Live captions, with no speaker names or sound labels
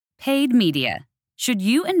Paid media. Should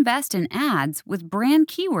you invest in ads with brand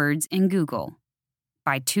keywords in Google?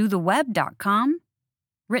 By totheweb.com.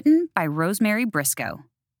 Written by Rosemary Briscoe.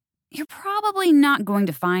 You're probably not going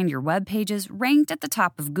to find your web pages ranked at the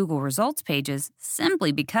top of Google results pages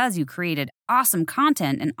simply because you created awesome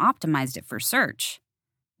content and optimized it for search.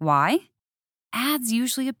 Why? Ads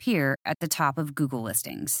usually appear at the top of Google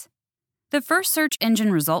listings. The first search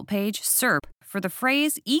engine result page, SERP, for the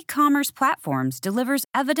phrase e-commerce platforms delivers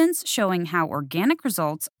evidence showing how organic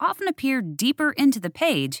results often appear deeper into the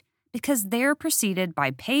page because they're preceded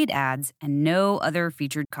by paid ads and no other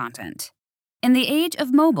featured content. In the age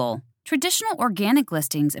of mobile, traditional organic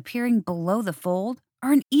listings appearing below the fold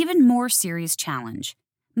are an even more serious challenge.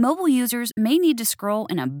 Mobile users may need to scroll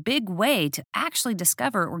in a big way to actually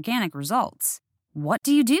discover organic results. What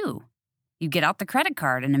do? You get out the credit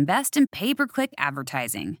card and invest in pay-per-click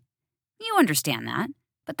advertising. You understand that,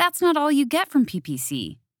 but that's not all you get from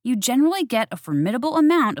PPC. You generally get a formidable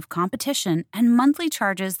amount of competition and monthly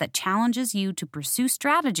charges that challenges you to pursue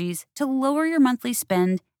strategies to lower your monthly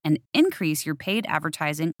spend and increase your paid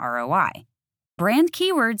advertising ROI. Brand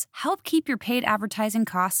keywords help keep your paid advertising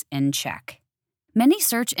costs in check. Many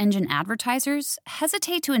search engine advertisers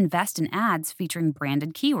hesitate to invest in ads featuring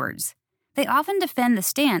branded keywords. They often defend the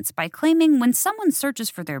stance by claiming when someone searches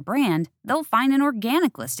for their brand, they'll find an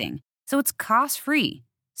organic listing, so it's cost-free.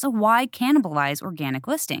 So why cannibalize organic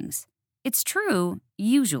listings? It's true,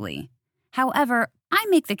 usually. However, I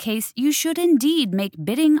make the case you should indeed make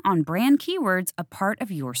bidding on brand keywords a part of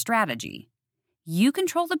your strategy. You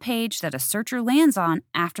control the page that a searcher lands on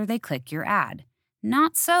after they click your ad.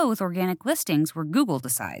 Not so with organic listings where Google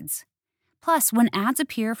decides. Plus, when ads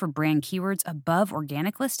appear for brand keywords above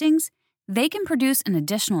organic listings, they can produce an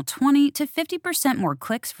additional 20 to 50% more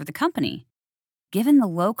clicks for the company. Given the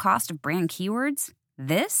low cost of brand keywords,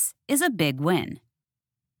 this is a big win.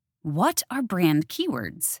 What are brand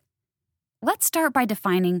keywords? Let's start by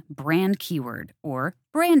defining brand keyword or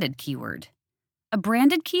branded keyword. A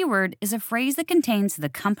branded keyword is a phrase that contains the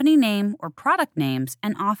company name or product names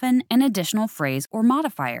and often an additional phrase or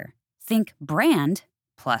modifier. Think brand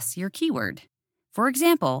plus your keyword. For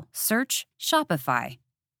example, search Shopify.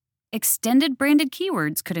 Extended branded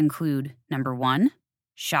keywords could include 1,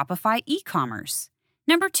 Shopify e-commerce,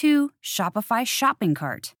 2, Shopify shopping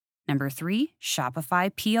cart, 3,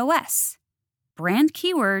 Shopify POS. Brand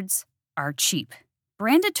keywords are cheap.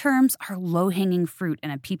 Branded terms are low-hanging fruit in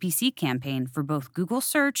a PPC campaign for both Google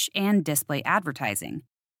search and display advertising.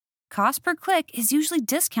 Cost per click is usually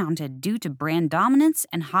discounted due to brand dominance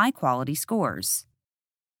and high-quality scores.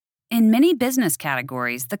 In many business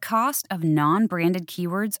categories, the cost of non-branded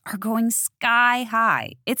keywords are going sky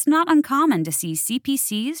high. It's not uncommon to see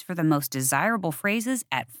CPCs for the most desirable phrases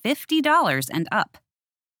at $50 and up.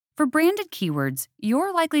 For branded keywords,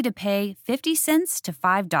 you're likely to pay 50 cents to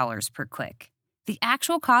 $5 per click. The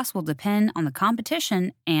actual cost will depend on the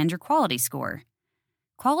competition and your quality score.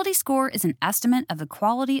 Quality score is an estimate of the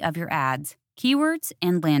quality of your ads, keywords,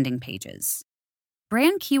 and landing pages.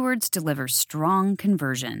 Brand keywords deliver strong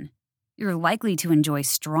conversion. You're likely to enjoy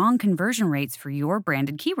strong conversion rates for your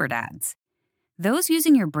branded keyword ads. Those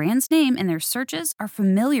using your brand's name in their searches are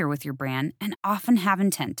familiar with your brand and often have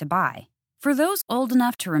intent to buy. For those old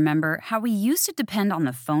enough to remember how we used to depend on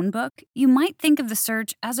the phone book, you might think of the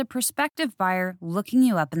search as a prospective buyer looking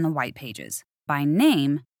you up in the white pages, by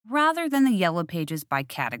name, rather than the yellow pages by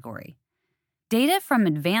category. Data from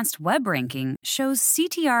Advanced Web Ranking shows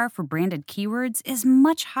CTR for branded keywords is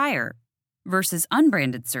much higher versus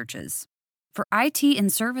unbranded searches. For IT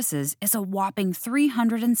and services is a whopping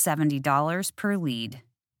 $370 per lead.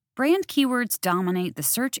 Brand keywords dominate the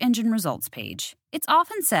search engine results page. It's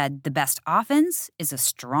often said the best offense is a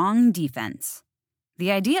strong defense.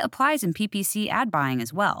 The idea applies in PPC ad buying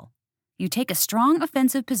as well. You take a strong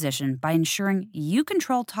offensive position by ensuring you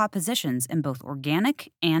control top positions in both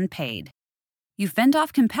organic and paid. You fend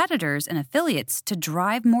off competitors and affiliates to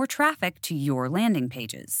drive more traffic to your landing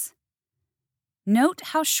pages. Note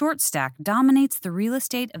how ShortStack dominates the real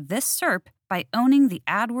estate of this SERP by owning the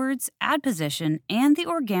AdWords, ad position, and the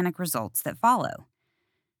organic results that follow.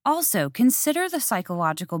 Also, consider the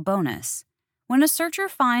psychological bonus. When a searcher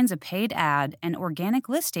finds a paid ad and organic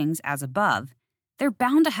listings as above, they're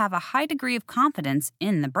bound to have a high degree of confidence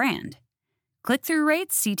in the brand. Click-through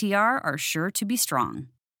rates, CTR, are sure to be strong.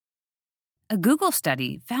 A Google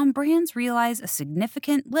study found brands realize a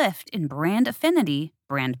significant lift in brand affinity,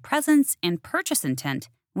 brand presence, and purchase intent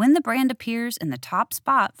when the brand appears in the top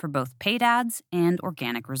spot for both paid ads and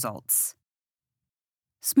organic results.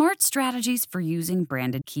 Smart strategies for using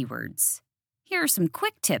branded keywords. Here are some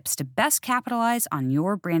quick tips to best capitalize on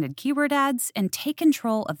your branded keyword ads and take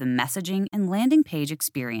control of the messaging and landing page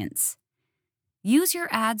experience. Use your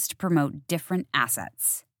ads to promote different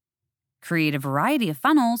assets. Create a variety of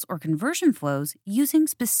funnels or conversion flows using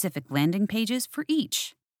specific landing pages for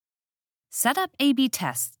each. Set up A/B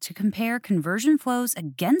tests to compare conversion flows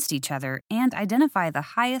against each other and identify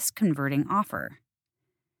the highest converting offer.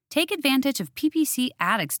 Take advantage of PPC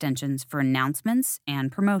ad extensions for announcements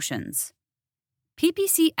and promotions.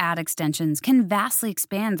 PPC ad extensions can vastly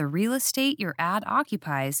expand the real estate your ad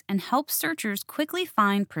occupies and help searchers quickly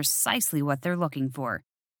find precisely what they're looking for.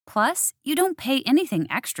 Plus, you don't pay anything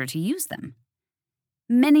extra to use them.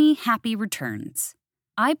 Many happy returns.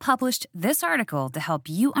 I published this article to help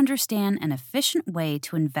you understand an efficient way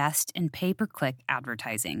to invest in pay-per-click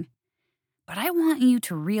advertising. But I want you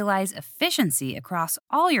to realize efficiency across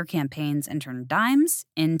all your campaigns and turn dimes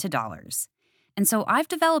into dollars. And so I've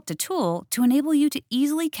developed a tool to enable you to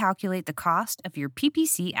easily calculate the cost of your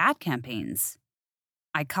PPC ad campaigns.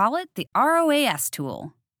 I call it the ROAS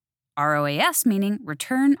tool. ROAS meaning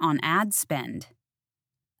Return on Ad Spend.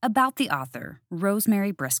 About the author,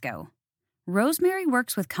 Rosemary Briscoe. Rosemary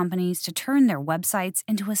works with companies to turn their websites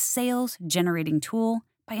into a sales-generating tool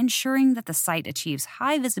by ensuring that the site achieves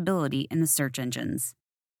high visibility in the search engines.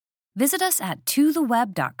 Visit us at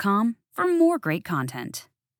totheweb.com for more great content.